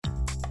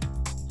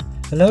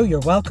Hello, you're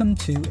welcome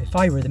to If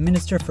I Were the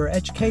Minister for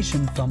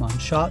Education from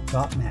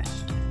onshot.net.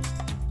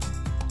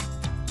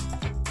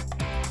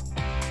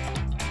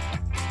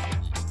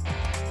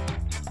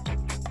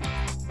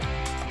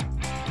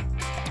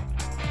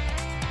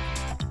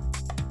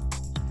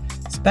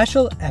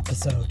 Special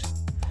episode.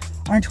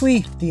 Aren't we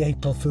the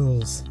April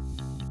Fools?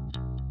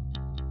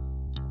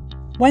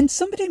 When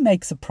somebody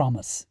makes a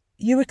promise,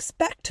 you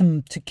expect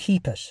him to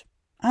keep it.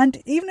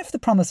 And even if the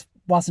promise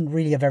wasn't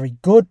really a very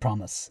good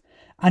promise,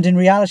 and in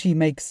reality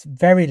makes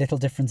very little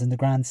difference in the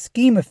grand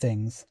scheme of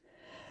things,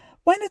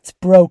 when it's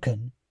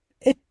broken,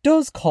 it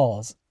does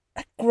cause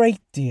a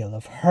great deal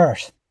of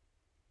hurt.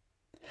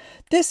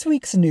 This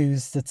week's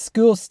news that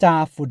school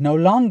staff would no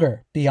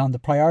longer be on the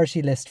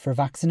priority list for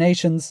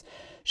vaccinations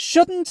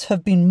shouldn't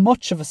have been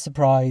much of a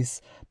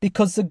surprise,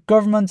 because the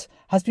government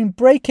has been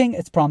breaking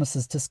its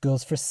promises to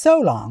schools for so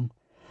long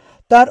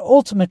that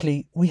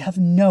ultimately we have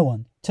no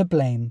one to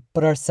blame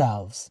but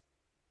ourselves.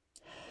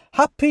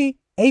 Happy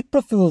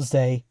April Fool's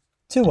Day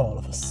to all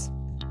of us.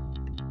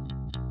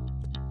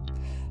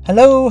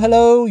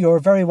 Hello, you're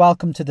very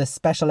welcome to this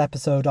special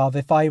episode of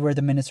If I Were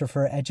the Minister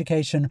for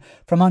Education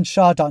from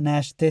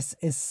onshot.net. This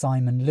is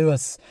Simon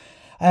Lewis.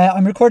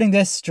 I'm recording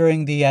this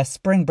during the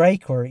spring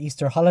break or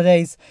Easter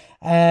holidays,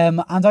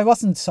 and I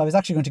was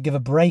actually going to give a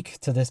break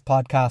to this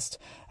podcast,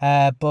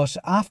 but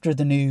after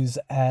the news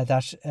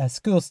that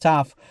school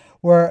staff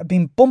were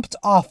being bumped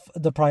off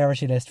the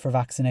priority list for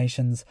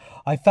vaccinations,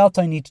 I felt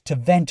I needed to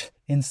vent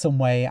in some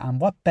way, and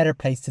what better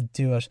place to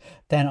do it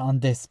than on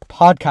this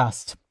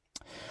podcast.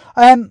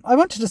 I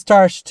wanted to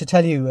start to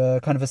tell you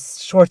kind of a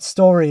short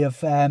story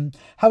of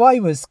how I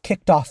was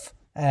kicked off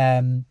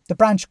the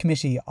branch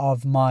committee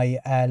of my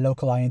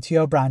local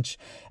INTO branch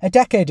a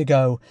decade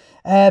ago.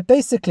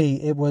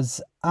 Basically, it was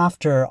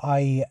after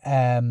I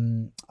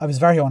was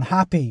very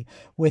unhappy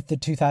with the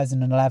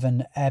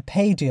 2011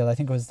 pay deal. I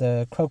think it was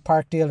the Croke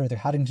Park deal or the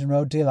Haddington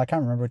Road deal. I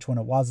can't remember which one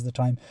it was at the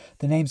time.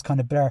 The name's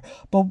kind of blur.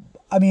 But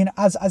I mean,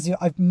 as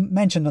I've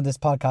mentioned on this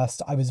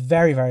podcast, I was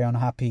very, very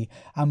unhappy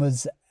and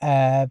was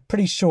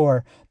pretty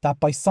sure that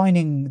by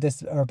signing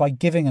this, or by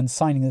giving and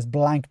signing this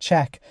blank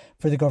cheque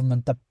for the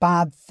government, that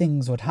bad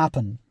things would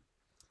happen.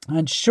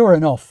 And sure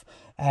enough,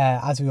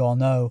 as we all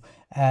know,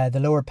 the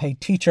lower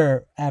paid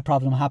teacher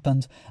problem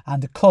happened,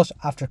 and the cut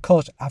after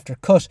cut after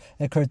cut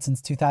occurred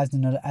since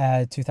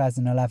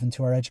 2011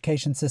 to our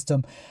education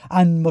system,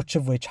 and much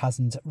of which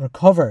hasn't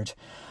recovered.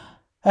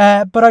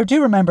 But I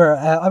do remember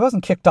I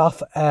wasn't kicked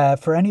off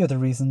for any other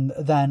reason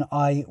than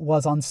I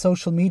was on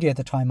social media at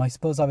the time. I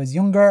suppose I was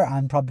younger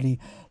and probably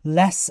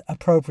less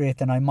appropriate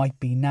than I might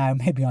be now.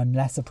 Maybe I'm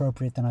less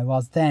appropriate than I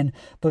was then.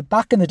 But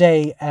back in the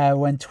day,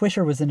 when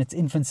Twitter was in its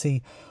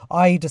infancy,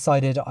 I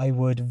decided I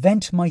would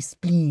vent my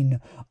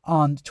spleen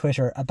on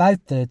Twitter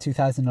about the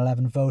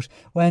 2011 vote,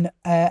 when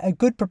a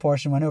good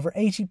proportion, when over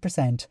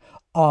 80%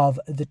 of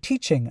the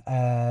teaching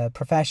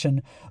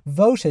profession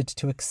voted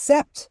to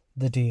accept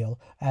the deal,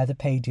 the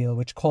pay deal,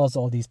 which caused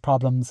all these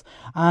problems.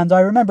 And I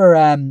remember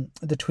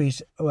the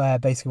tweet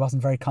basically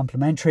wasn't very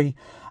complimentary,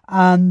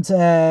 and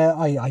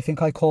I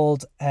think I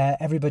called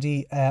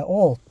everybody,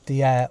 all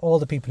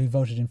the people who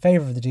voted in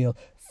favour of the deal,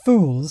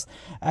 fools.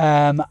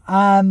 But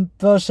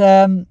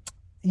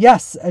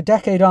yes, a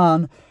decade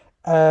on,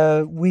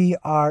 we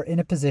are in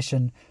a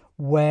position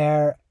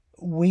where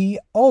we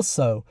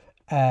also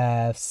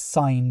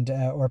signed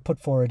or put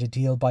forward a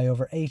deal by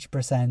over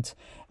 80%,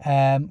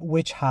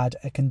 which had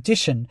a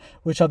condition,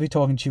 which I'll be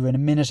talking to you in a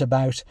minute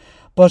about.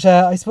 But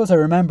I suppose I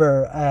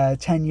remember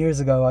 10 years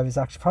ago, I was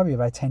actually probably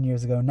about 10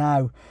 years ago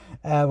now,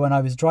 when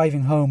I was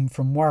driving home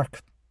from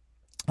work.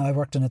 I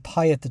worked in a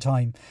Thai at the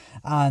time,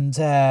 and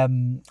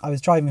I was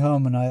driving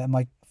home, and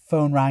my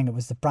phone rang. It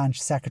was the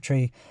branch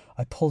secretary.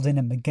 I pulled in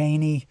at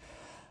McGaney,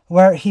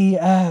 where he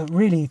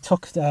really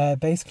took,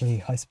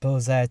 basically, I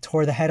suppose,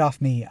 tore the head off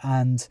me,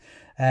 and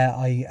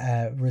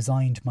I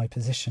resigned my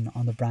position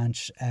on the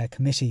branch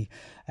committee,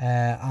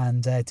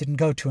 and didn't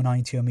go to an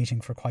INTO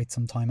meeting for quite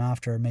some time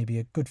after, maybe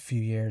a good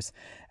few years.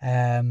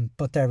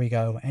 But there we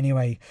go.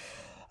 Anyway,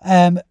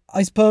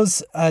 I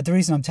suppose the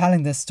reason I'm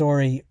telling this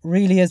story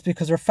really is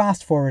because we're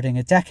fast forwarding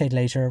a decade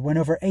later, when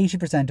over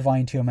 80% of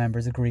INTO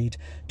members agreed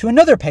to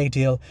another pay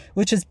deal,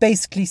 which has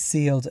basically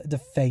sealed the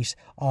fate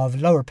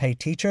of lower paid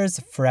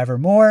teachers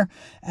forevermore,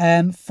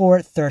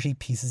 for 30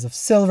 pieces of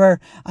silver,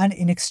 and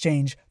in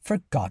exchange for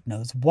God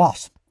knows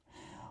what.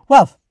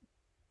 Well,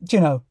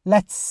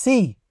 let's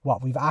see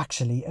what we've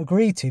actually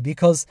agreed to,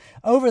 because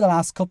over the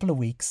last couple of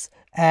weeks,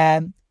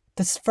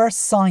 the first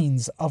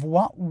signs of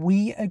what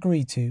we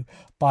agreed to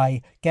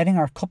by getting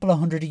our couple of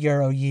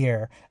 €100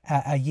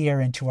 a year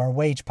into our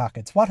wage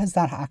packets. What does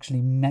that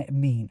actually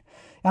mean?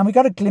 And we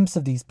got a glimpse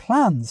of these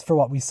plans for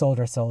what we sold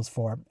ourselves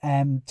for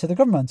to the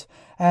government.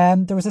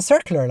 There was a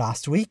circular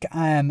last week,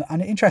 and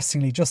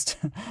interestingly, just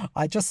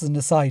as an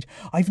aside,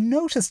 I've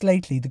noticed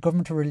lately the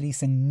government are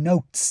releasing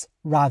notes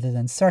rather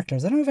than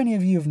circulars. I don't know if any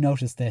of you have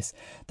noticed this,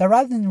 that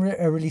rather than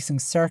releasing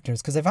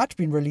circulars, because they've had to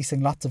been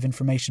releasing lots of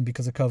information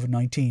because of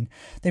COVID-19,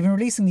 they've been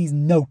releasing these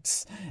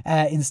notes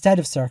instead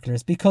of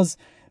circulars, because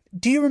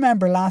do you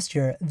remember last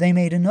year they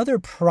made another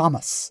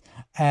promise?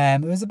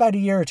 It was about a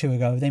year or two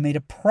ago. They made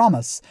a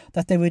promise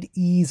that they would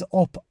ease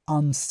up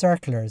on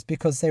circulars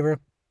because they were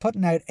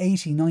putting out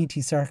 80,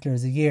 90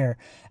 circulars a year,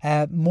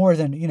 more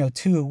than,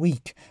 2 a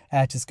week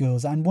to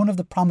schools. And one of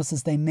the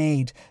promises they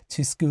made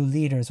to school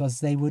leaders was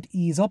they would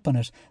ease up on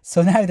it.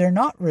 So now they're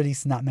not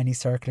releasing that many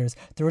circulars.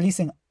 They're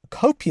releasing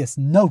copious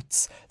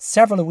notes,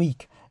 several a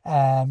week,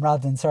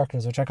 rather than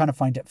circulars, which I kind of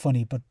find it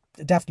funny, but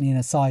definitely an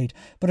aside.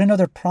 But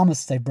another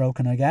promise they've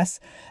broken, I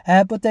guess.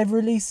 But they've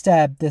released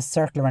this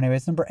circular anyway.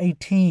 It's number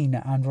 18,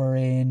 and we're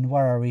in,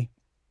 where are we?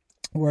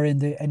 We're in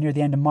the near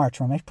the end of March.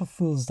 We're on April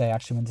Fool's Day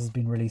actually when this has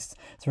been released.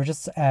 So we're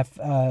just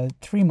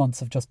 3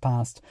 months have just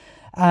passed,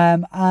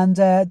 and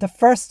the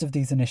first of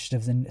these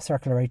initiatives in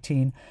Circular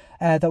 18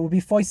 that will be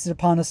foisted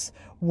upon us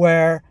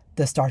were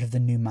the start of the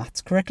new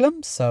maths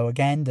curriculum. So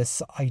again,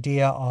 this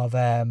idea of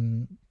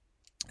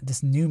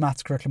this new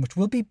maths curriculum, which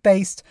will be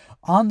based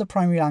on the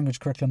primary language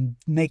curriculum.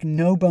 Make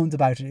no bones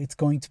about it, it's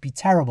going to be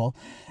terrible.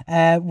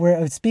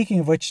 Speaking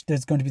of which,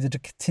 there's going to be the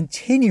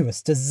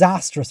continuous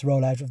disastrous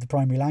rollout of the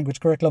primary language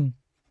curriculum.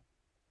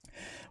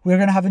 We're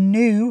going to have a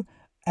new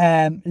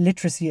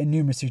literacy and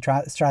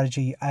numeracy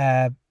strategy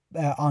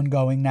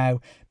ongoing now,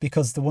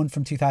 because the one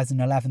from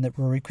 2011 that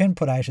Rory Quinn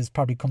put out has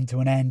probably come to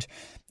an end,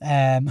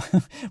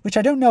 which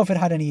I don't know if it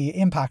had any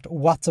impact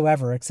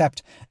whatsoever,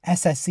 except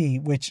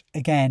SSE, which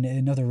again,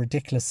 another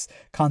ridiculous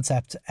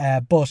concept,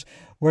 but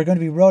we're going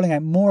to be rolling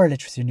out more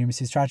literacy and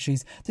numeracy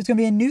strategies. There's going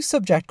to be a new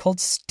subject called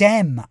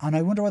STEM, and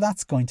I wonder what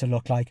that's going to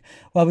look like.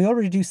 Well, we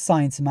already do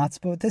science and maths,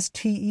 but with this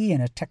TE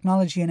in it,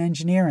 technology and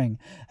engineering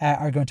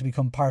are going to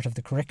become part of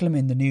the curriculum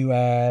in the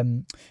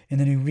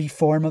new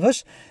reform of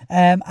it.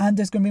 And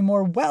there's going to be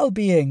more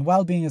well-being.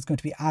 Well-being is going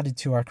to be added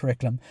to our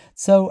curriculum.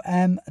 So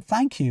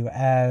thank you.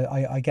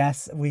 I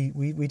guess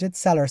we did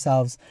sell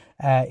ourselves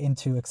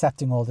into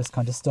accepting all this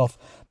kind of stuff.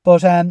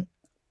 But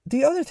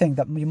the other thing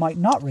that you might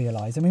not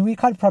realise, I mean, we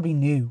kind of probably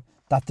knew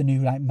that the new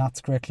maths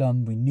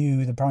curriculum, we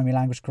knew the primary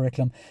language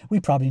curriculum,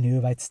 we probably knew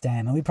about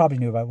STEM, and we probably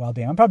knew about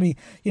wellbeing. And probably,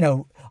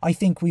 I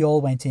think we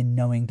all went in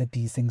knowing that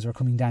these things were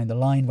coming down the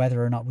line,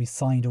 whether or not we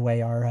signed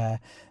away our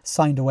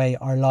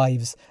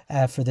lives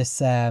for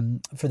this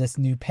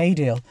new pay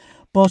deal.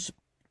 But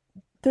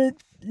the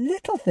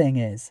little thing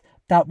is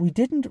that we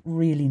didn't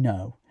really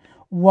know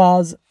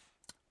was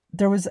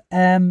there was,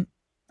 I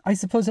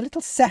suppose, a little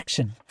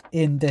section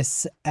in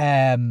this,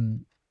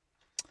 in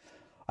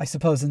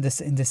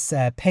this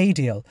pay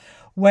deal,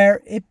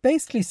 where it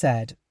basically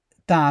said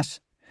that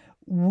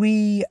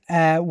we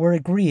were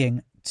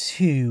agreeing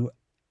to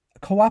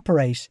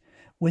cooperate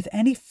with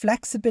any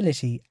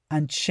flexibility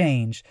and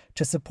change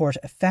to support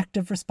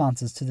effective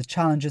responses to the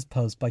challenges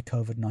posed by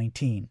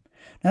COVID-19.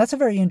 Now, that's a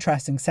very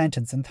interesting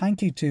sentence, and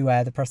thank you to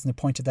the person who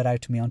pointed that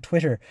out to me on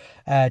Twitter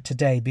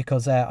today,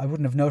 because I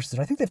wouldn't have noticed it.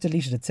 I think they've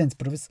deleted it since,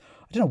 but I don't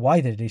know why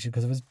they deleted it,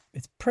 because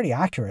it's pretty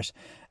accurate.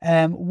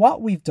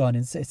 What we've done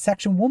is it's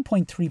section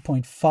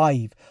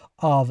 1.3.5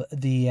 of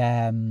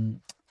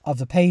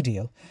the pay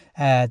deal,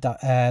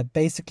 that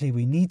basically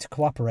we need to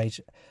cooperate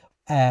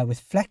with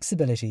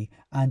flexibility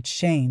and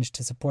change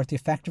to support the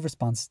effective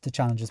response to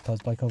challenges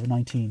posed by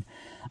COVID-19.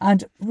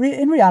 And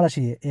in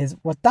reality is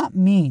what that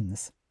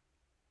means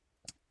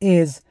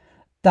is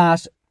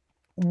that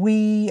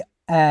we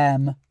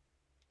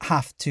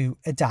have to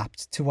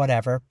adapt to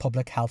whatever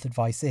public health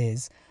advice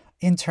is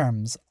in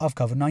terms of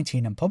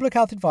COVID-19. And public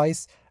health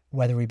advice,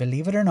 whether we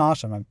believe it or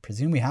not, and I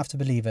presume we have to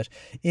believe it,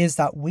 is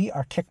that we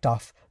are kicked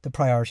off the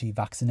priority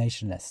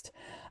vaccination list.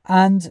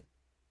 And,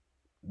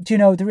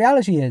 the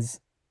reality is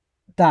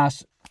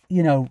that,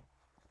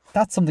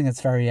 that's something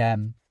that's very,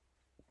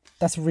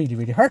 that's really,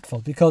 really hurtful,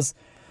 because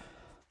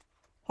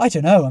I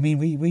don't know. I mean,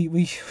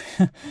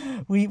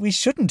 we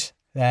shouldn't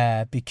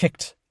be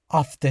kicked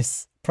off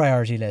this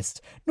priority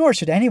list, nor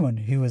should anyone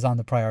who is on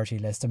the priority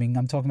list. I mean,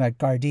 I'm talking about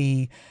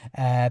Gardaí,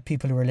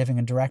 people who are living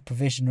in direct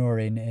provision or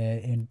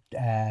in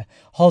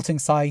halting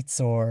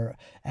sites or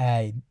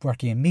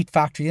working in meat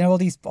factories.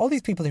 All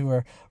these people who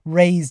are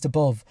raised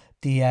above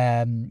the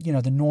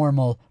the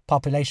normal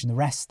population, the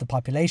rest of the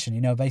population.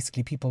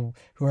 Basically people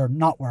who are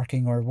not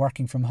working or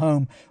working from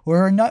home, or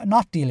are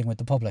not dealing with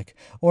the public,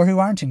 or who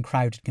aren't in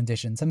crowded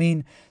conditions. I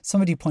mean,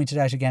 somebody pointed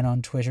out again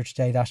on Twitter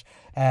today that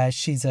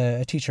she's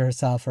a teacher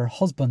herself. Her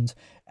husband,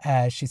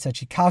 she said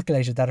she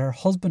calculated that her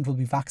husband will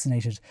be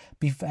vaccinated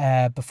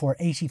before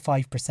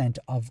 85%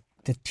 of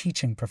the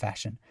teaching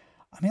profession.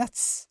 I mean,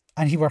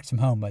 and he works from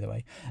home, by the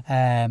way,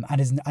 and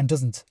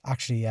doesn't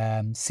actually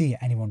see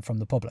anyone from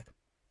the public.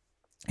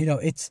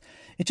 It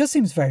just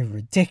seems very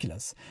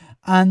ridiculous.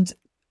 And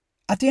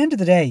at the end of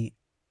the day,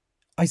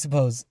 I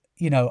suppose,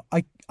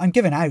 I'm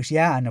giving out,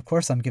 yeah, and of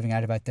course I'm giving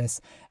out about this.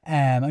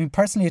 I mean,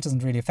 personally, it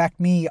doesn't really affect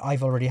me.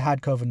 I've already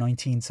had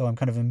COVID-19, so I'm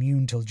kind of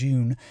immune till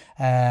June.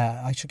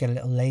 I should get a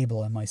little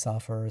label on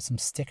myself or some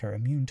sticker,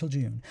 immune till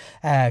June,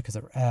 because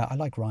I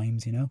like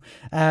rhymes,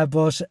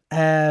 but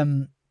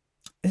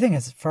the thing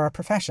is, for our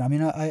profession, I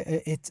mean,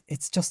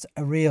 it's just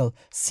a real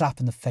slap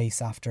in the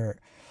face after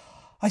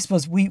I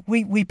suppose we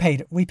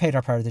paid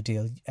our part of the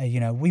deal.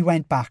 We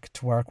went back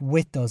to work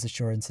with those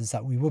assurances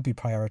that we would be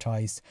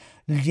prioritised.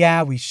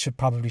 Yeah, we should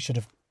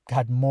have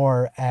had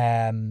more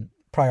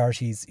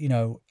priorities.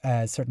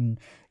 Certain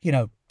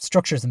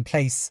structures in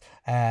place.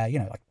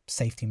 Like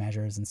safety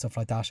measures and stuff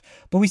like that.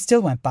 But we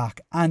still went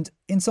back, and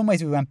in some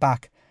ways we went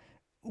back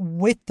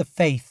with the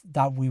faith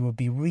that we would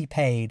be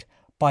repaid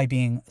by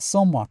being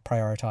somewhat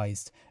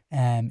prioritised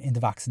in the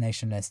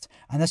vaccination list,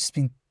 and that's just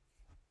been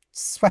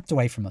swept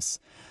away from us.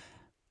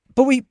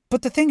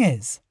 But the thing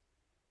is,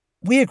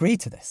 we agreed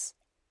to this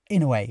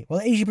in a way. Well,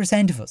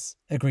 80% of us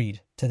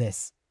agreed to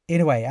this in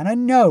a way. And I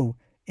know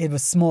it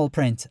was small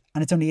print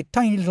and it's only a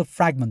tiny little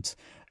fragment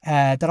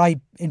that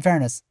in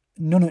fairness,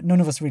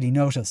 none of us really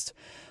noticed.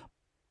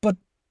 But,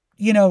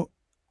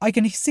 I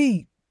can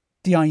see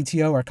the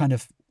INTO are kind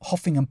of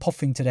huffing and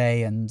puffing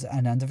today, and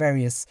the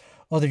various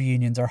other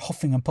unions are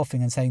huffing and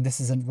puffing and saying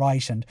this isn't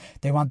right and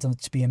they want them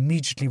to be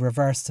immediately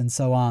reversed and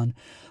so on.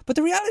 But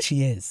the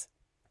reality is,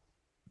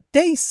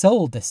 they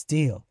sold this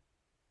deal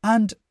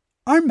and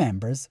our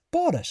members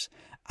bought it.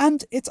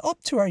 And it's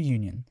up to our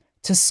union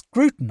to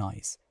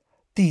scrutinise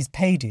these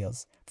pay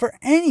deals for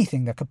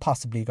anything that could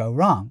possibly go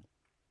wrong.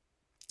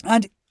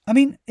 And I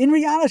mean, in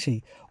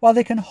reality, while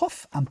they can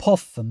huff and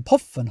puff and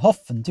puff and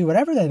huff and do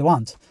whatever they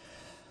want,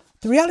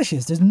 the reality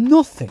is there's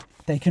nothing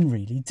they can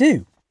really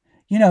do.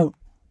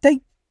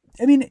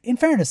 In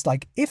fairness,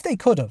 like if they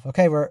could have,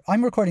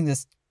 I'm recording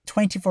this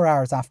 24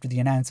 hours after the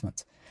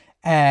announcement,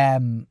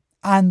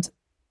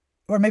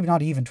 or maybe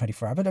not even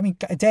 24 hours, but I mean,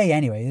 a day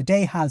anyway. A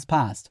day has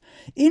passed.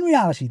 In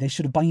reality, they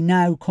should have by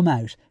now come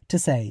out to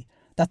say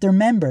that their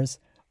members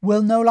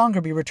will no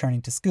longer be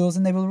returning to schools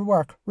and they will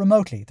work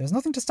remotely. There's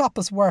nothing to stop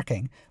us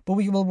working, but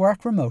we will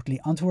work remotely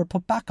until we're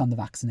put back on the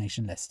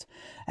vaccination list.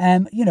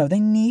 They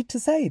need to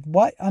say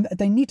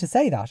they need to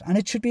say that, and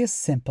it should be as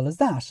simple as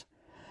that.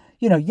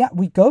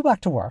 We go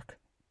back to work,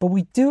 but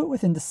we do it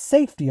within the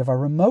safety of our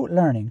remote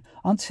learning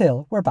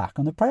until we're back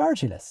on the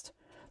priority list.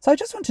 So I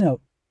just want to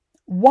know,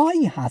 why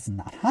hasn't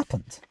that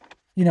happened?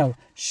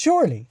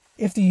 Surely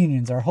if the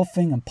unions are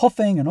huffing and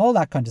puffing and all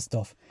that kind of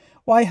stuff,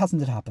 why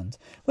hasn't it happened?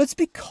 Well, it's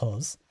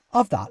because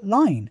of that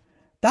line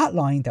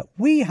that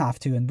we have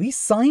to, and we have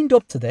signed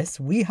up to this,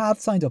 we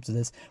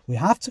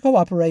have to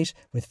cooperate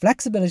with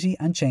flexibility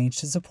and change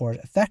to support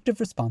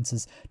effective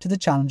responses to the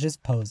challenges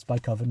posed by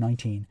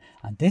COVID-19.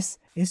 And this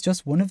is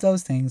just one of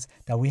those things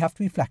that we have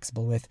to be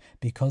flexible with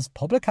because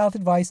public health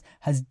advice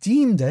has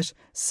deemed it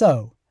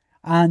so.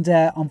 And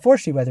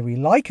unfortunately, whether we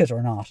like it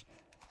or not,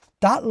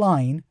 that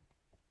line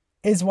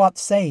is what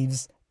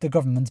saves the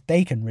government's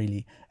bacon,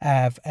 really.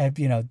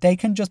 They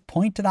can just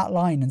point to that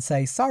line and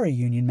say, sorry,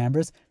 union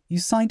members, you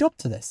signed up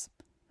to this.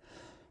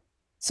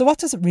 So what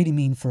does it really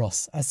mean for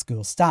us as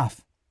school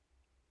staff?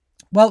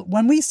 Well,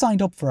 when we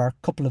signed up for our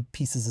couple of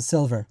pieces of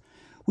silver,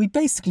 we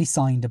basically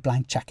signed a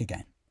blank cheque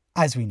again,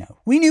 as we know.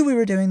 We knew we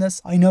were doing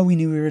this. I know we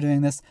knew we were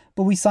doing this,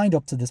 but we signed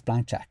up to this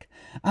blank cheque.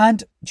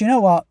 And do you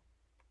know what?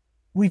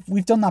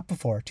 We've done that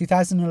before.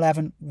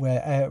 2011,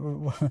 when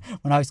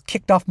I was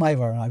kicked off my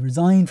work, I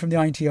resigned from the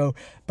INTO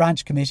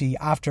branch committee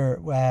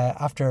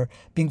after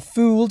being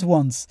fooled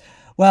once.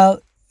 Well,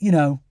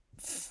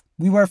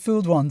 we were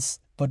fooled once,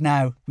 but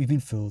now we've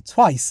been fooled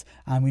twice,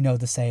 and we know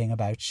the saying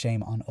about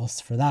shame on us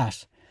for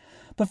that.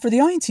 But for the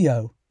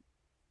INTO,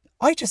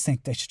 I just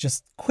think they should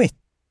just quit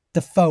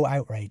the faux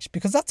outrage,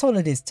 because that's all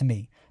it is to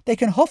me. They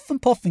can huff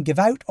and puff and give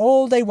out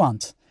all they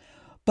want,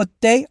 but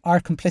they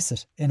are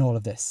complicit in all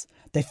of this.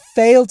 They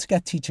failed to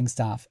get teaching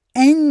staff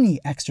any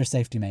extra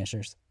safety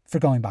measures for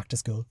going back to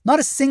school. Not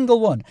a single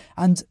one.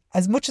 And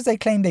as much as they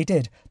claim they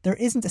did, there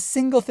isn't a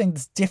single thing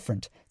that's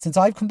different since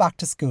I've come back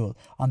to school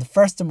on the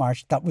 1st of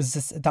March that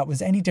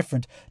was any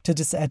different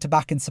to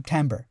back in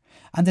September.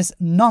 And this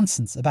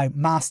nonsense about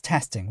mass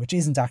testing, which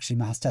isn't actually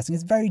mass testing,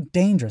 it's very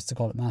dangerous to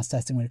call it mass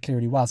testing when it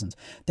clearly wasn't.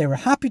 They were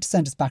happy to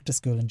send us back to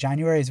school in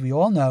January, as we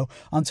all know,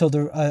 until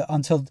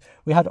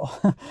we had,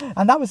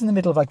 and that was in the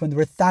middle of when there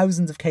were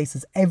thousands of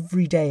cases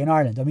every day in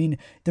Ireland. I mean,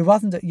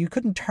 you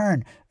couldn't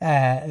turn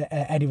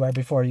anywhere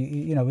before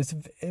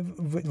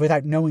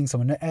without knowing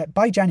someone.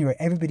 By January,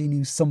 everybody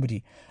knew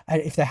somebody.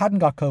 If they hadn't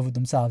got COVID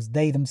themselves,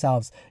 they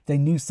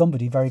knew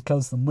somebody very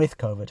close to them with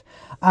COVID.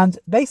 And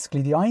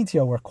basically, the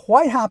INTO were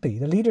quite happy.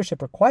 The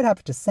leadership were quite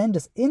happy to send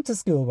us into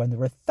school when there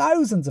were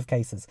thousands of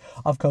cases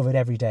of COVID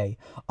every day,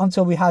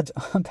 until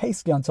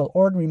until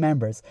ordinary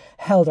members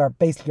held our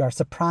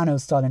soprano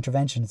style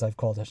intervention, as I've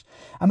called it.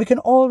 And we can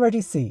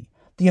already see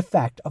the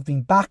effect of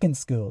being back in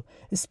school,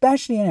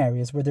 especially in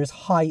areas where there's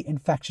high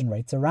infection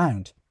rates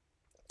around.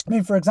 I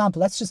mean, for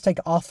example, let's just take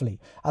Offaly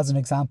as an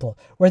example,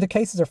 where the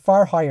cases are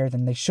far higher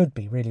than they should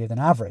be, really, than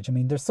average. I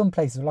mean, there's some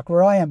places, like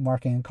where I am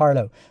working in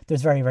Carlow,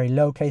 there's very, very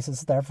low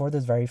cases, therefore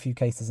there's very few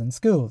cases in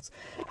schools.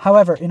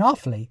 However, in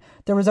Offaly,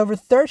 there was over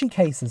 30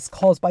 cases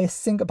caused by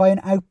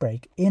an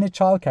outbreak in a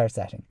childcare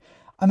setting.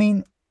 I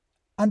mean,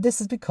 and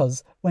this is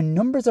because when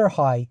numbers are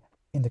high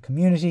in the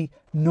community,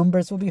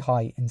 numbers will be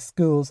high in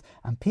schools,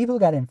 and people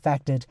get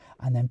infected,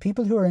 and then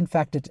people who are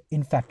infected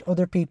infect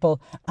other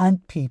people,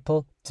 and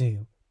people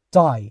do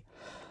die.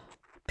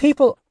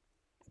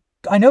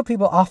 I know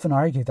people often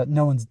argue that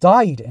no one's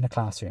died in a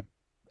classroom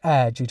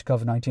due to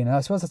COVID-19, and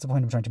I suppose that's the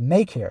point I'm trying to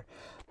make here.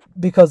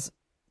 Because,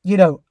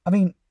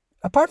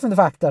 apart from the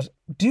fact that,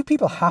 do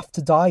people have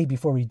to die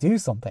before we do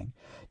something?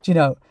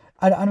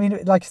 I mean,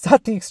 like, is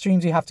that the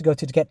extremes we have to go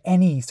to get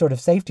any sort of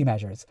safety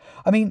measures?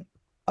 I mean,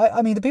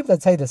 the people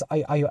that say this,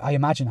 I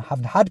imagine,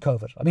 haven't had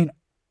COVID. I mean,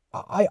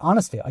 I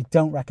honestly, I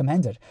don't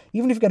recommend it.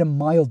 Even if you get a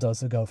mild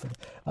dose of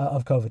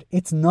COVID,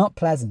 it's not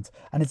pleasant,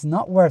 and it's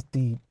not worth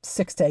the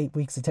 6 to 8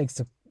 weeks it takes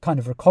to kind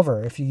of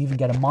recover if you even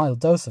get a mild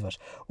dose of it,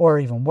 or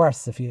even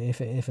worse if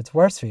it's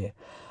worse for you.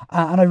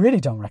 And I really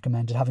don't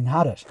recommend it, having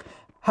had it.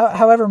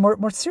 However,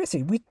 more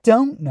seriously, we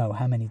don't know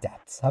how many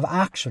deaths have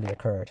actually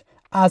occurred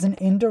as an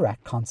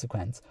indirect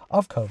consequence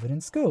of COVID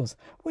in schools.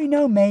 We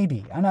know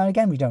maybe, and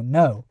again, we don't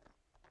know.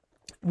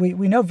 We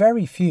know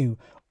very few,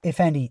 if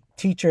any,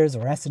 teachers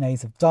or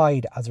SNAs have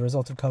died as a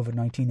result of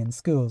COVID-19 in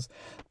schools,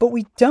 but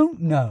we don't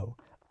know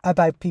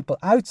about people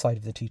outside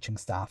of the teaching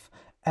staff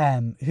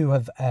who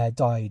have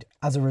died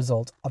as a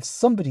result of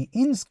somebody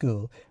in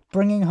school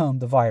bringing home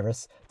the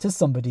virus to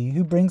somebody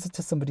who brings it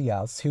to somebody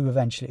else who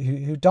eventually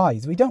who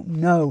dies. We don't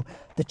know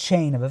the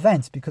chain of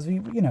events because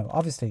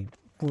obviously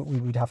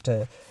we'd have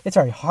to. It's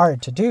very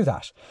hard to do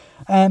that.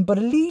 But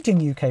a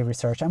leading UK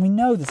research, and we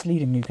know this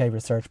leading UK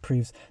research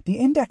proves the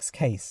index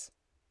case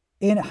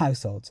in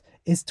households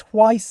is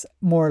twice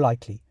more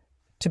likely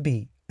to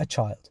be a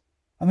child.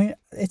 I mean,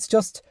 that's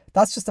just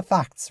the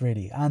facts,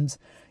 really. And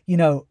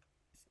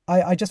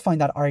I just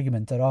find that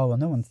argument that, oh, well,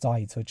 no one's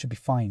died, so it should be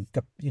fine,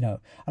 and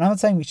I'm not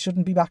saying we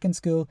shouldn't be back in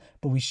school,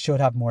 but we should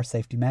have more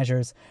safety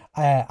measures.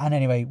 And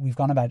anyway, we've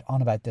gone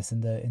on about this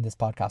in this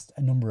podcast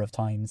a number of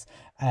times,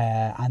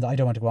 and I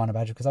don't want to go on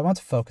about it because I want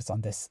to focus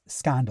on this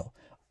scandal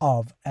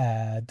of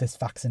this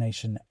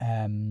vaccination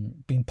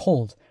being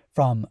pulled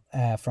from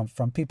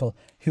people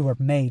who were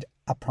made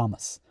a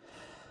promise.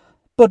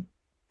 But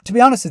to be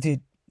honest with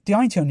you, the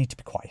INTO need to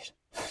be quiet.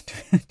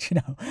 I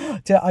don't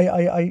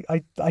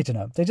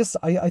know.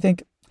 I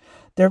think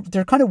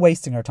they're kind of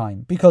wasting our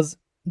time because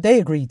they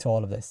agreed to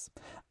all of this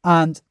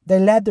and they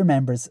led their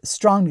members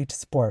strongly to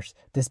support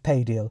this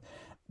pay deal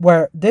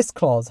where this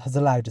clause has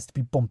allowed us to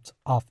be bumped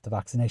off the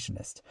vaccination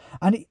list.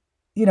 And,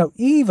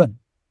 even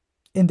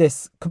in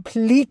this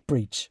complete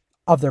breach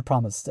of their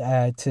promise to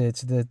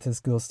the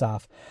school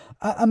staff,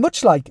 and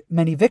much like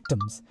many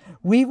victims,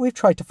 we've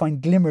tried to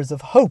find glimmers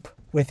of hope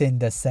within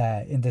this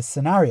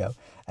scenario.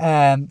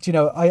 I'm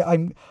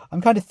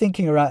kind of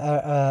thinking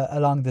around,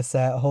 along this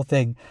whole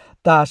thing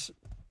that,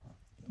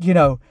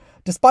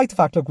 despite the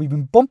fact, look, we've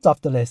been bumped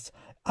off the list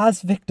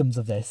as victims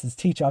of this, as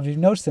teachers. I've been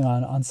noticing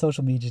on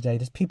social media today,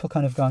 there's people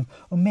kind of going,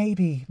 oh,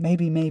 maybe.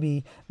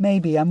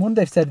 And one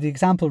they've said, the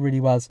example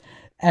really was,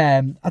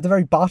 at the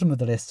very bottom of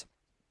the list,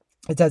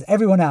 it says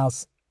everyone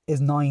else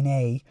is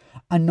 9A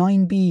and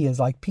 9B is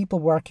like people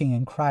working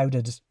in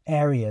crowded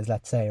areas,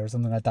 let's say, or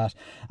something like that.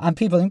 And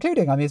people,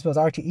 including, I suppose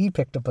RTE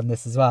picked up on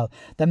this as well,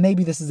 that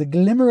maybe this is a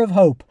glimmer of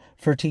hope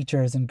for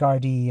teachers and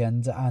Gardaí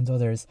and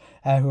others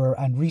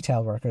and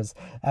retail workers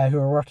who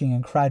are working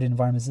in crowded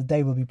environments, that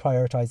they will be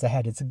prioritised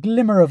ahead. It's a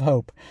glimmer of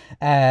hope.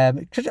 As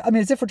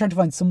if we're trying to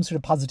find some sort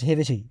of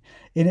positivity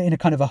in a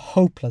kind of a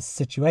hopeless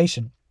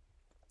situation.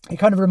 It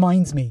kind of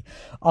reminds me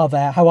of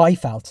how I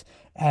felt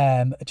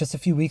just a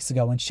few weeks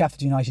ago when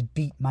Sheffield United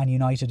beat Man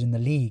United in the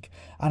league,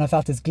 and I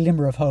felt this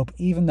glimmer of hope,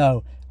 even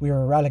though we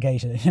were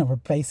relegated. We're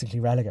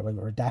basically relegated. Well,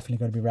 we're definitely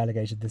going to be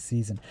relegated this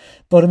season.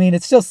 But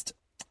it's just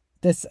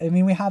this.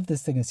 We have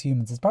this thing as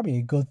humans. It's probably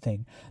a good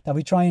thing that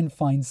we try and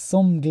find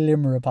some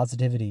glimmer of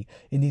positivity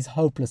in these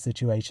hopeless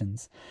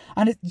situations.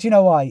 And do you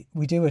know why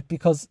we do it?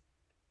 Because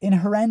in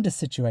horrendous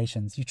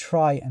situations, you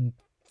try and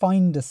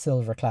find a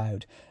silver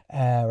cloud,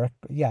 a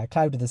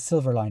cloud with a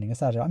silver lining.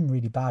 I'm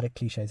really bad at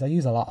cliches. I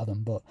use a lot of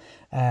them, but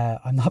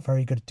I'm not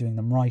very good at doing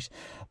them right.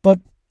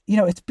 But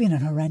it's been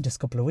an horrendous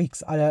couple of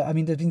weeks.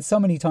 There's been so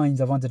many times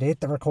I've wanted to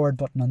hit the record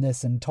button on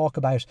this and talk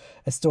about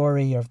a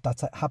story or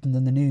that's happened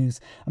in the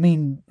news.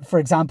 For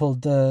example,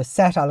 the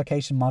set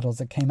allocation models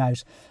that came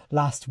out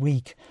last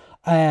week,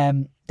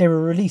 they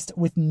were released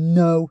with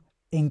no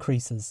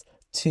increases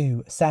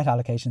to set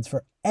allocations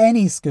for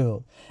any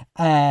school,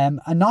 and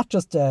not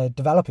just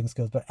developing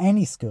schools, but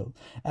any school.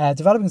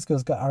 Developing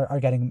schools are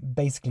getting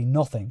basically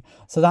nothing.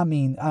 So that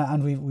means,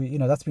 and we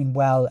that's been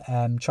well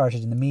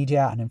charted in the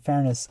media. And in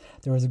fairness,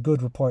 there was a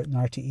good report in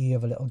RTE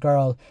of a little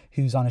girl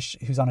who's on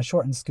a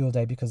shortened school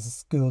day because the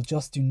school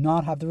just do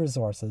not have the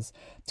resources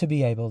to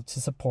be able to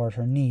support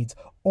her needs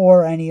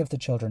or any of the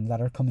children that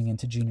are coming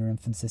into junior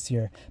infants this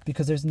year,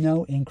 because there's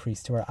no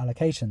increase to our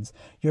allocations.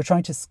 You're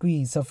trying to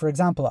squeeze. So, for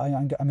example,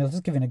 I'll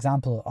just give you an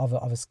example of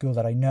a school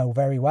that I know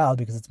very well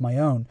because it's my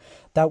own,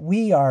 that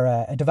we are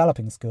a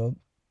developing school,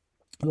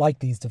 like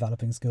these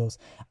developing schools.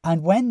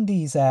 And when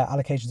these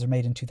allocations were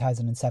made in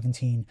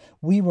 2017,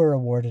 we were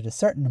awarded a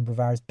certain number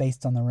of hours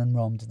based on our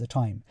enrolment at the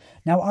time.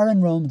 Now, our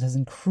enrolment has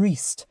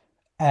increased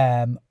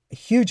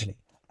hugely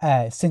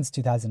since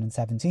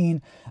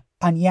 2017.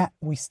 And yet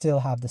we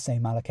still have the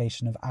same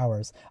allocation of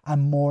hours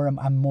and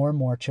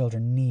more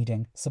children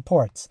needing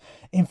supports.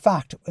 In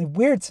fact, a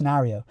weird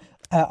scenario,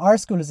 our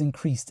school has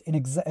increased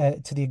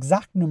to the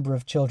exact number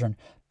of children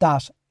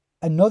that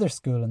another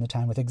school in the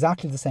town with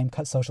exactly the same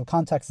social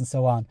context and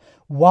so on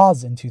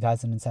was in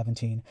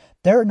 2017.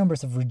 Their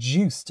numbers have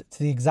reduced to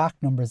the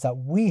exact numbers that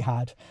we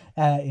had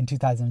in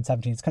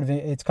 2017.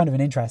 It's kind of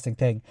an interesting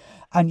thing,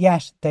 and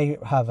yet they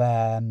have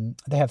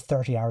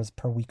 30 hours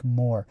per week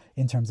more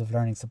in terms of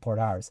learning support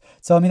hours.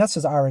 So I mean, that's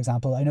just our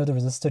example. I know there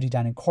was a study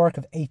down in Cork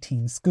of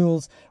 18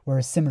 schools where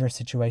a similar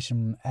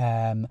situation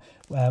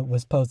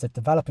was posed at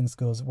developing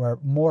schools were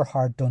more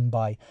hard done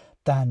by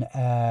than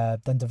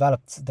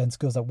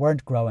schools that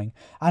weren't growing.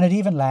 And it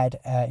even led,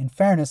 in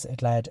fairness,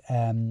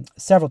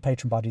 several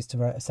patron bodies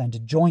to send a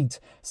joint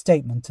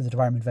statement to the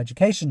Department of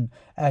Education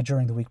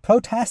during the week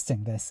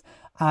protesting this.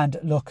 And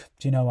look,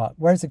 do you know what?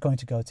 Where's it going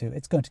to go to?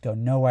 It's going to go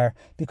nowhere,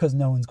 because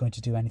no one's going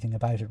to do anything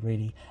about it,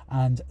 really.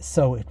 And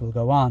so it will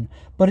go on.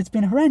 But it's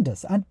been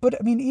horrendous. But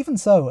I mean, even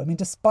so, I mean,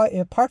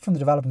 apart from the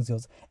developing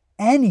schools,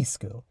 any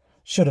school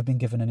should have been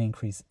given an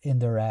increase in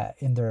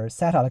their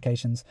set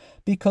allocations,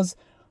 because,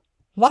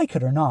 like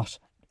it or not,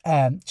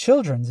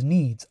 children's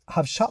needs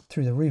have shot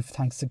through the roof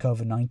thanks to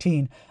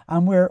COVID-19,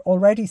 and we're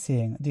already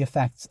seeing the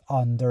effects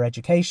on their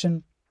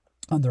education,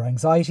 on their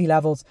anxiety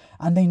levels,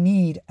 and they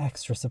need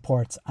extra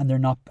supports. And they're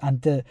not.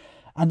 And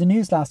the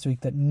news last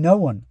week that no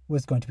one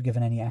was going to be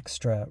given any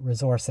extra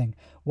resourcing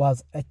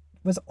was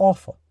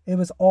awful. It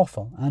was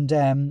awful, and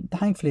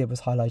thankfully it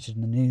was highlighted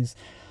in the news.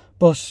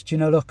 But, you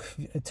know, look,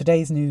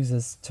 today's news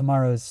is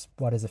tomorrow's,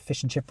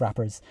 fish and chip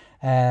wrappers.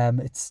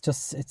 It's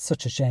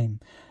such a shame.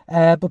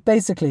 But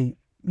basically,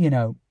 you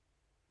know,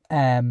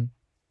 it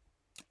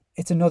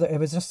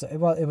was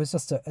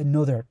just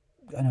another,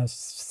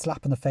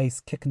 slap in the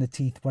face, kick in the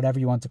teeth, whatever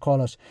you want to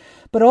call it.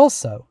 But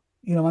also,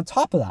 you know, on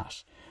top of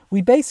that,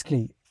 we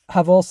basically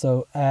have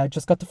also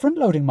just got the front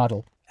loading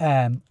model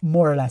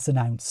more or less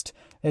announced.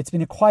 It's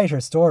been a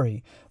quieter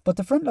story, but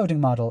the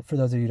front-loading model, for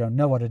those of you who don't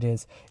know what it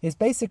is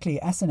basically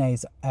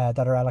SNAs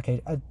that are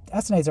allocated.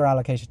 SNAs are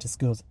allocated to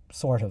schools,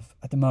 sort of,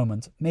 at the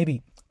moment.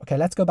 Maybe, okay,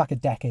 let's go back a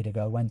decade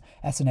ago when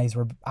SNAs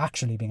were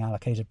actually being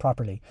allocated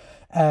properly.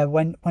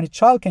 When a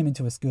child came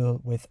into a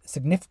school with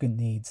significant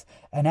needs,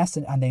 and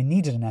they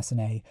needed an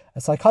SNA,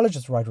 a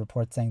psychologist would write a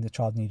report saying the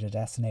child needed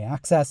SNA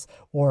access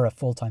or a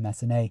full-time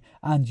SNA,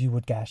 and you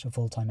would get a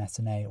full-time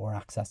SNA or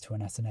access to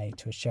an SNA,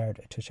 to a shared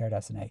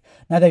SNA.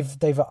 Now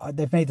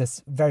they've made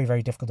this very,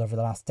 very difficult over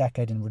the last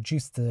decade and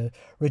reduced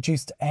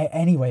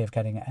any way of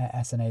getting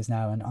SNAs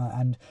now,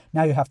 and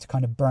now you have to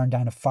kind of burn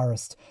down a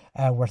forest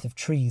worth of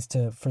trees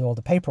for all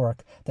the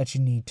paperwork that you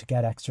need to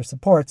get extra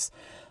supports.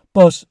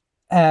 But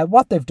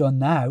what they've done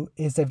now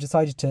is they've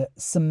decided to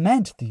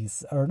cement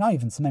these, or not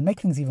even cement,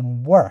 make things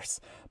even worse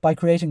by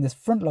creating this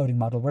front-loading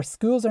model where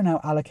schools are now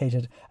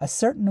allocated a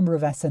certain number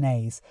of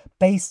SNAs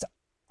based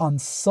on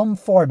some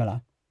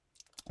formula,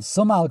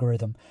 some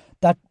algorithm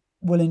that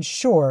will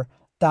ensure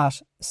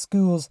that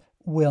schools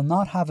will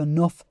not have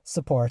enough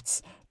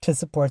supports to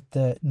support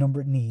the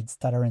number of needs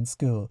that are in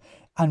school.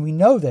 And we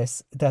know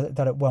this,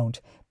 that it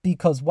won't,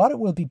 because what it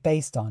will be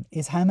based on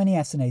is how many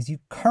SNAs you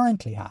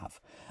currently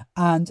have.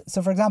 And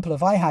so, for example,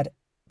 if I had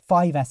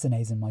 5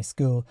 SNAs in my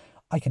school,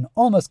 I can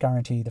almost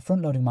guarantee the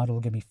front-loading model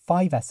will give me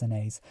 5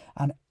 SNAs,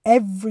 and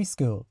every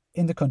school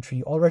in the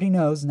country already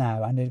knows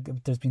now,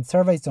 and there's been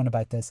surveys done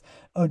about this,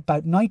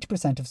 about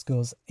 90% of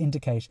schools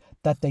indicate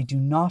that they do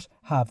not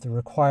have the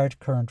required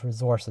current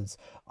resources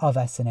of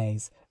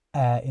SNAs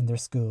in their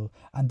school,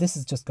 and this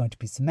is just going to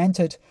be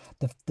cemented.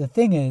 The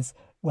thing is,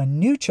 when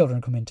new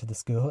children come into the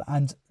school,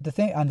 and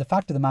the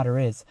fact of the matter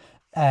is,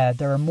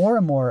 there are more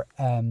and more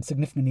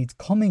significant needs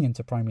coming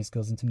into primary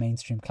schools, into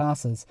mainstream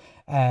classes,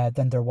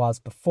 than there was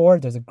before.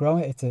 There's a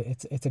growing,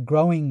 it's a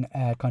growing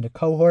kind of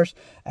cohort,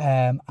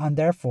 and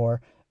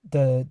therefore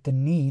the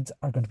needs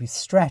are going to be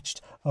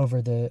stretched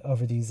over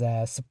these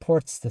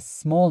supports, the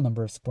small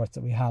number of supports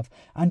that we have,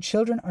 and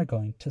children are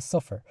going to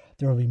suffer.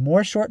 There will be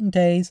more shortened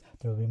days.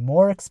 There will be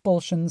more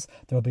expulsions.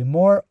 There'll be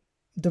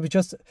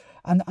just,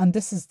 and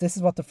this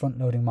is what the front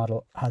loading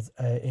model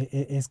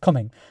is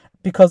coming,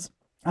 because.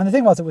 And the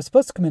thing was, it was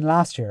supposed to come in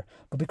last year,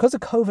 but because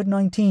of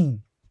COVID-19,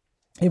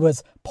 it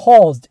was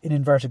paused in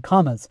inverted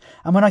commas.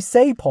 And when I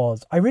say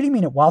paused, I really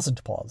mean it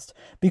wasn't paused,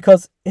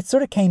 because it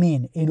sort of came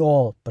in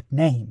all but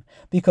name.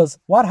 Because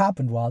what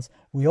happened was,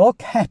 we all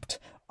kept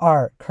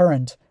our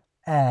current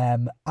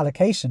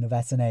allocation of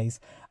SNAs,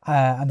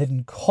 and they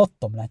didn't cut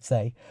them, let's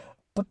say.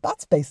 But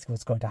that's basically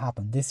what's going to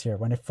happen this year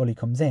when it fully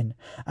comes in.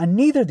 And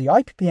neither the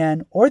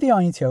IPPN or the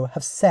INTO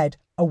have said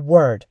a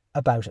word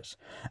about it.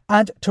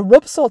 And to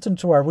rub salt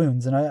into our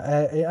wounds, and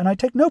I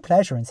take no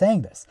pleasure in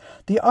saying this,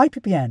 the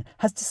IPPN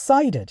has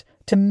decided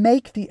to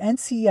make the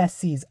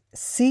NCSC's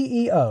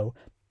CEO,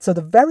 so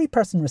the very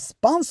person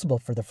responsible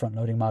for the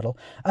front-loading model,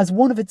 as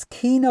one of its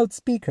keynote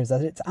speakers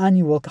at its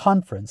annual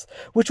conference,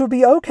 which would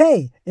be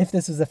okay if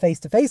this was a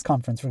face-to-face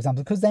conference, for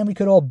example, because then we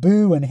could all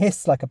boo and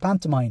hiss like a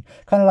pantomime,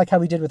 kind of like how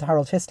we did with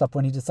Harold Hislop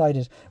when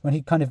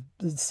he kind of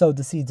sowed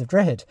the seeds of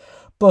Droichead.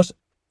 But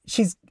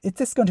this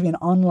is going to be an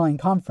online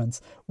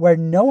conference where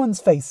no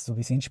one's faces will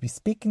be seen. She'll be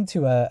speaking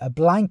to a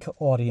blank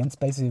audience,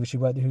 basically,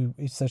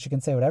 so she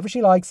can say whatever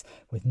she likes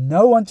with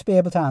no one to be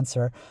able to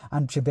answer.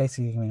 And she'll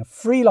basically give a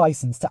free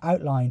license to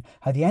outline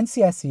how the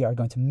NCSE are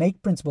going to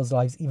make principals'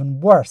 lives even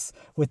worse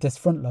with this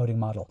front-loading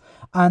model.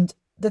 And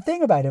the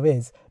thing about it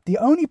is, the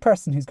only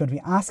person who's going to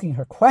be asking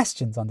her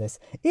questions on this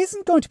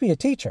isn't going to be a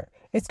teacher.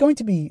 It's going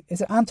to be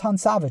Anton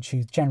Savage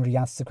who generally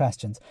asks the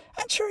questions.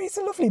 And sure, he's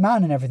a lovely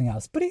man and everything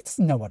else, but he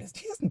doesn't know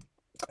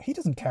he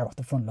doesn't care what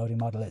the front loading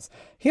model is.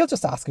 He'll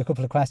just ask a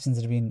couple of questions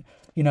that have been,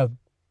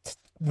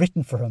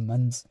 written for him,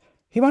 and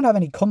he won't have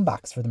any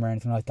comebacks for them or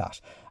anything like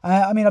that.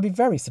 I'll be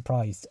very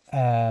surprised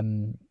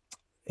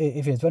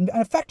if it is. And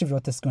effectively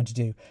what this is going to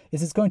do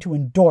is it's going to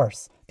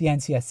endorse the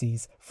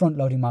NCSE's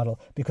front-loading model,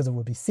 because it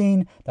will be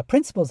seen that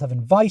principals have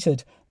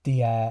invited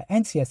the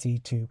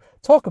NCSE to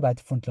talk about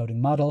the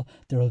front-loading model.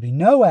 There will be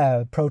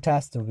no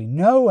protest. There will be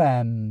no,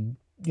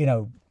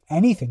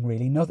 anything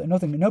really, nothing,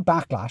 no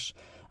backlash.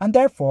 And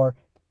therefore,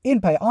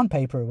 on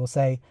paper, it will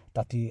say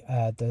that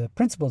the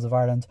principals of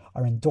Ireland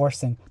are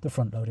endorsing the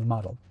front-loading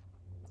model.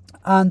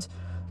 And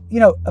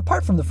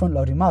apart from the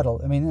front-loading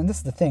model, and this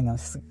is the thing, and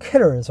this is a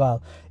killer as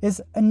well,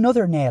 is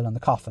another nail in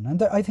the coffin.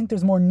 And I think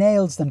there's more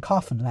nails than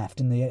coffin left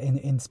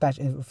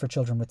for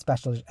children with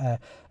special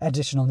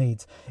additional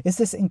needs. Is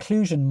this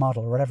inclusion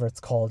model, or whatever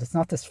it's called? It's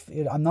not this.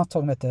 I'm not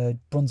talking about the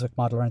Brunswick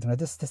model or anything like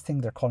this. This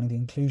thing they're calling the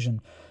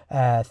inclusion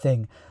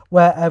thing,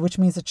 which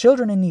means that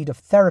children in need of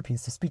therapies,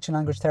 so speech and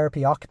language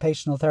therapy,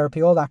 occupational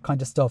therapy, all that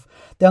kind of stuff,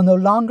 they'll no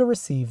longer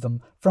receive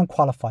them from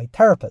qualified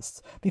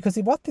therapists. Because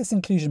what this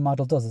inclusion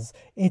model does is,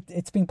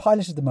 it's being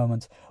piloted at the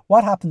moment.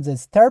 What happens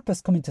is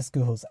therapists come into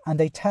schools and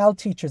they tell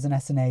teachers and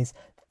SNAs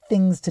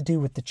things to do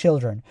with the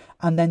children,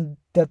 and then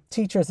the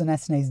teachers and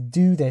SNAs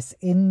do this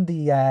in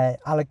the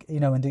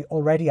in the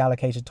already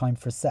allocated time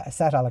for set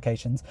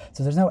allocations.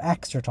 So there's no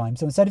extra time.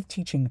 So instead of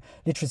teaching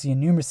literacy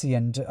and numeracy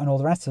and all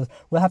the rest of it,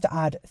 we'll have to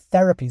add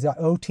therapies,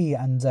 OT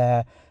and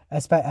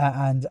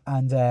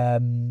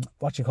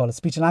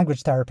speech and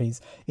language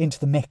therapies into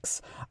the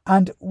mix,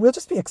 and we'll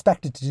just be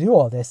expected to do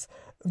all this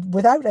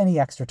without any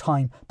extra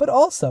time, but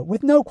also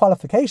with no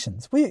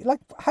qualifications.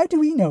 How do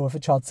we know if a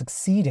child's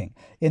succeeding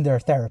in their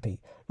therapy?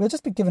 We'll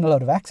just be given a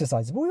load of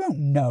exercises, but we won't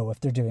know if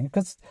they're doing it,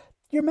 because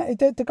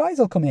the guys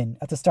will come in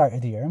at the start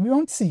of the year and we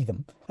won't see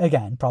them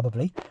again,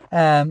 probably.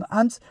 And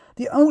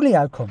the only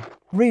outcome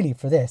really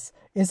for this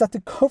is that the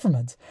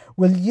government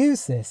will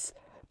use this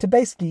to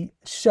basically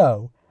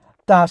show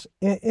that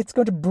it's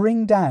going to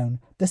bring down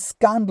the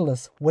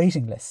scandalous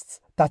waiting lists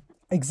that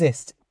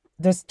exist.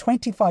 There's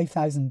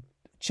 25,000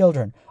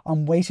 children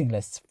on waiting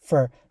lists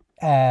for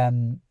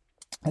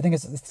I think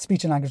it's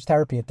speech and language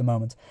therapy at the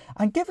moment.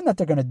 And given that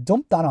they're going to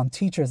dump that on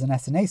teachers and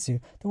SNAs,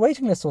 the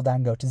waiting list will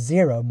then go to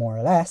zero, more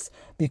or less,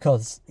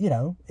 because,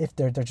 if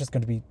they're just going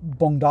to be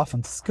bunged off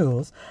into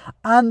schools.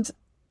 And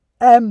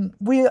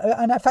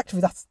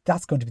effectively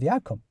that's going to be the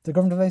outcome. The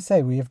government, they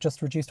say, we have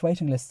just reduced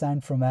waiting lists down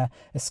from a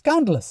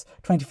scandalous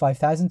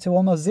 25,000 to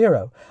almost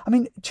zero.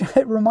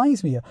 It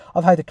reminds me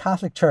of how the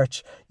Catholic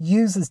Church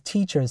uses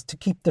teachers to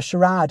keep the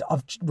charade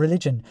of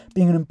religion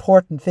being an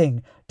important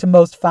thing to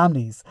most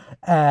families,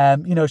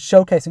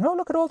 showcasing, oh,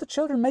 look at all the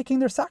children making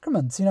their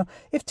sacraments.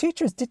 If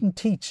teachers didn't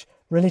teach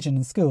religion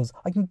in schools,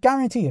 I can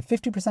guarantee you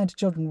 50% of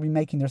children will be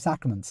making their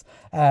sacraments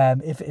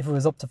if it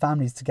was up to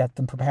families to get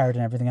them prepared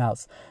and everything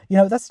else.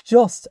 That's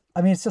just,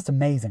 it's just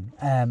amazing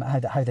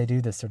how they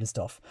do this sort of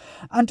stuff.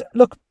 And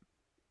look,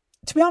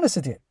 to be honest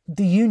with you,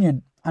 the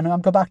union, and I'll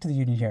go back to the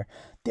union here,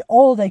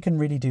 all they can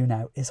really do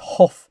now is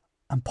huff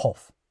and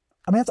puff.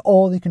 That's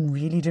all they can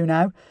really do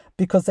now,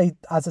 because they,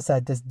 as I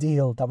said, this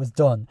deal that was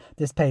done,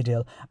 this pay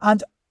deal,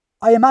 and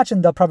I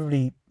imagine they'll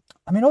probably,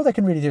 all they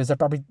can really do is they'll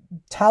probably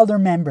tell their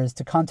members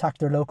to contact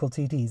their local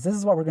TDs. This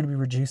is what we're going to be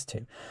reduced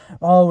to.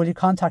 Oh, will you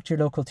contact your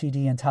local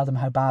TD and tell them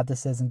how bad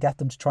this is and get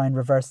them to try and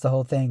reverse the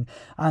whole thing?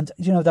 And,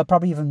 they'll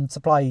probably even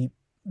supply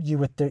you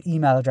with their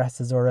email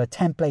addresses or a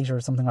template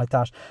or something like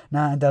that.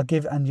 Now,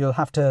 and you'll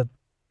have to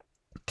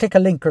click a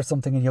link or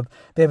something and you'll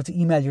be able to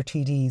email your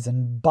TDs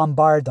and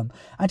bombard them.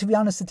 And to be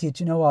honest with you,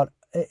 do you know what?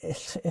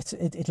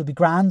 It'll be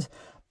grand,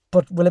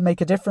 but will it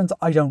make a difference?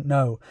 I don't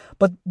know.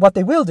 But what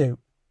they will do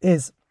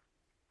is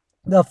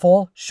they'll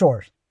fall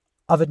short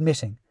of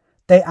admitting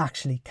they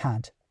actually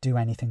can't do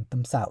anything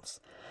themselves,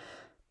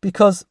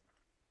 because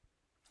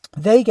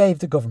they gave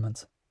the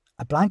government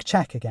a blank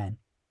cheque again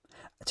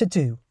to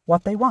do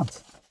what they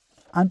want.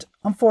 And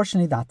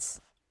unfortunately,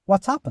 that's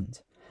what's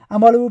happened.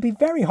 And while it would be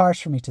very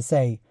harsh for me to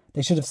say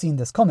they should have seen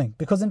this coming,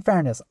 because in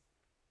fairness,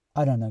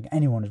 I don't think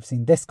anyone would have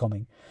seen this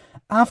coming.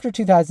 After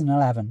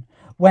 2011,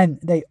 when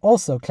they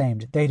also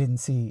claimed they didn't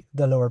see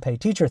the lower paid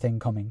teacher thing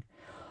coming,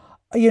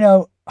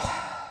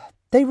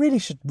 they really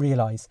should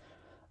realise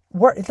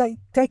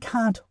they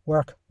can't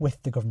work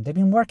with the government. They've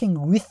been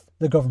working with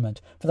the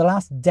government for the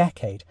last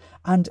decade.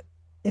 And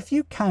if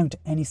you count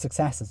any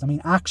successes,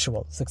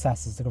 actual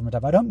successes the government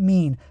have, I don't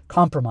mean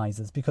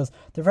compromises, because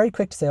they're very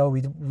quick to say, oh,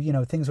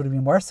 things would have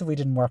been worse if we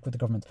didn't work with the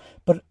government.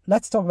 But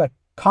let's talk about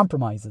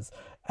compromises,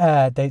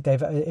 they've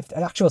if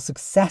actual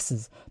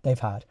successes they've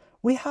had.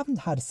 We haven't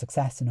had a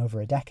success in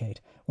over a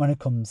decade when it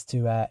comes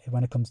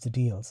to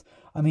deals.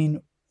 I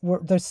mean,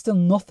 there's still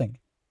nothing.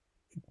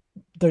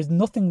 There's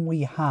nothing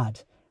we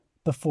had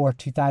before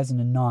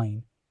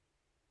 2009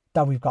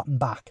 that we've gotten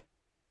back,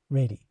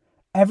 really.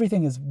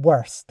 Everything is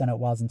worse than it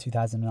was in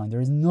 2009.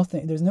 There is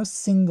nothing. There's no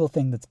single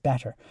thing that's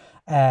better,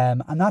 I'm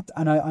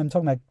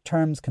talking about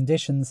terms,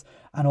 conditions,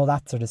 and all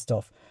that sort of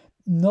stuff.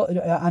 No,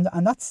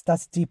 and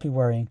that's deeply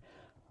worrying.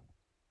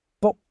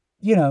 But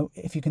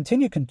if you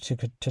continue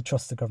to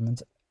trust the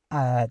government,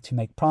 to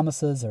make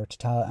promises or to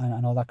tell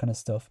and all that kind of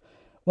stuff,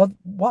 well,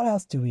 what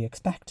else do we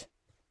expect?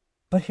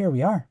 But here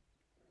we are.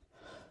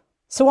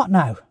 So what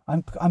now?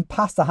 I'm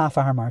past the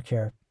half-hour mark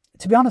here.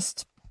 To be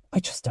honest,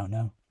 I just don't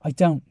know. I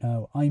don't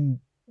know.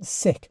 I'm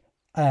sick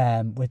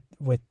with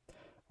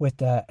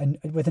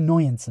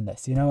annoyance in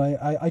this.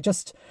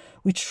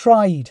 We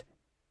tried.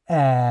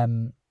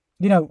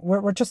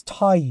 We're just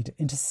tied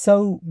into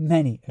so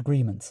many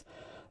agreements.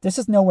 There's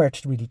just nowhere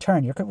to really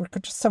turn. We're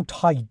just so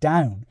tied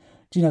down.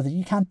 That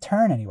you can't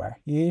turn anywhere.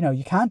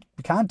 You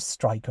can't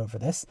strike over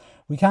this.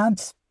 We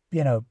can't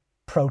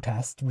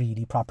protest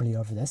really properly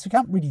over this. We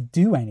can't really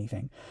do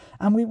anything,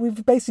 and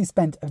we've basically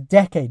spent a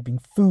decade being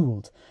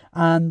fooled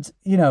and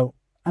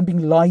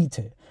being lied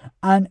to,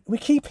 and we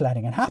keep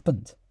letting it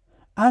happen,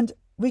 and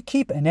we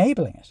keep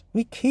enabling it.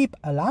 We keep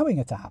allowing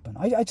it to happen.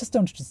 I just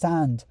don't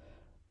understand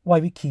why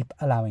we keep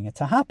allowing it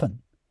to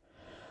happen.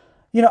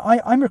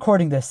 I'm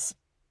recording this,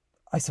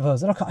 I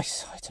suppose. Look, I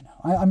don't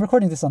know. I'm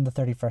recording this on the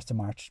 31st of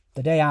March,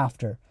 the day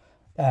after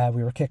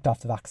we were kicked off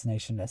the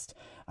vaccination list,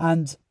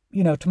 and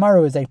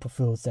tomorrow is April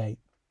Fool's Day.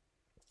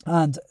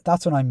 And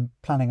that's when I'm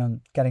planning on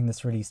getting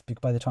this released,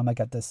 by the time I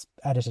get this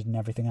edited and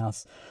everything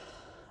else.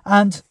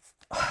 And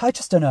I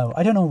just don't know.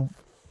 I don't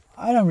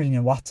really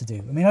know what to do.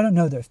 I mean, I don't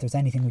know that if there's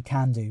anything we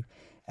can do.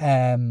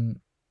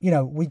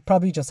 We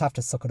probably just have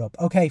to suck it up.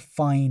 Okay,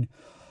 fine.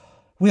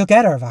 We'll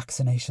get our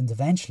vaccinations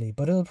eventually,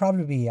 but it'll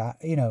probably be,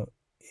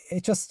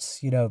 it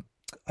just,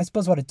 I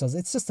suppose what it does,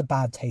 it's just a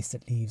bad taste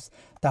it leaves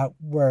that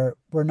we're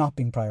not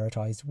being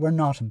prioritised. We're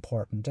not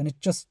important. And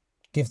it just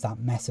gives that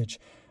message.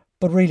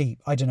 But really,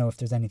 I don't know if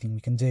there's anything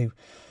we can do.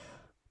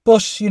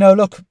 But,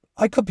 look,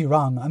 I could be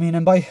wrong. I mean,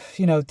 and by,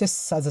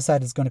 this, as I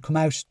said, is going to come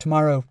out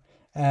tomorrow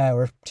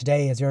or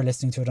today as you're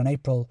listening to it on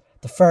April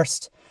the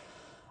 1st.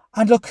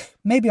 And look,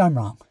 maybe I'm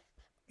wrong.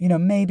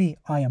 Maybe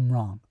I am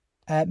wrong.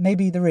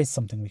 Maybe there is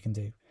something we can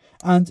do.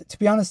 And to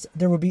be honest,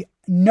 there will be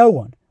no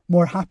one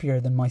more happier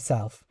than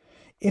myself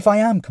if I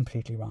am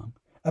completely wrong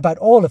about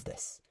all of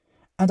this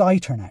and I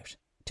turn out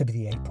to be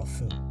the April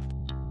Fool.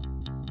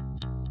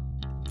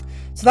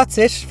 So that's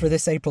it for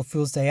this April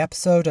Fool's Day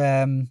episode.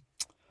 I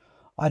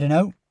don't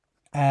know.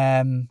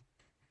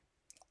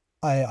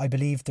 I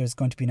believe there's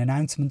going to be an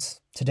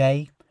announcement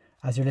today,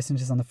 as you're listening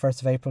to this on the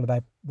 1st of April,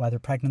 about whether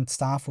pregnant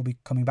staff will be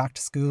coming back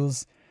to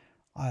schools.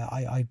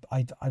 I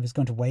was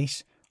going to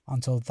wait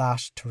until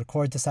that to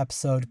record this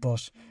episode,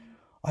 but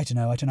I don't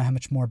know how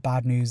much more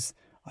bad news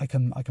I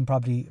can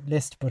probably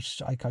list, but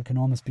I can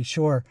almost be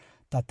sure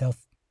that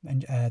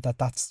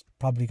that's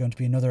probably going to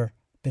be another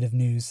bit of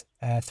news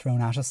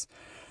thrown at us.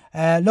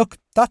 Look,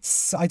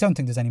 I don't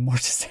think there's any more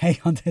to say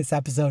on this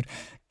episode.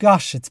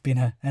 Gosh, it's been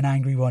an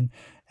angry one.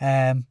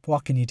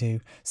 What can you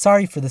do?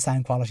 Sorry for the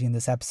sound quality in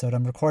this episode.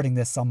 I'm recording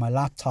this on my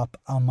laptop,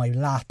 on my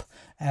lap.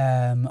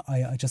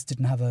 I just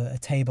didn't have a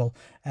table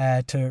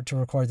to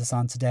record this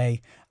on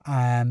today.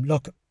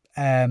 Look,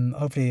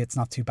 hopefully it's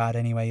not too bad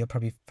anyway. You'll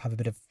probably have a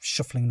bit of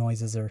shuffling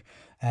noises or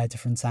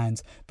different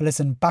sounds. But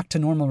listen, back to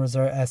normal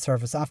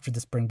service after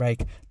the spring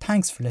break.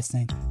 Thanks for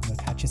listening. We'll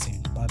catch you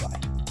soon. Bye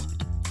bye.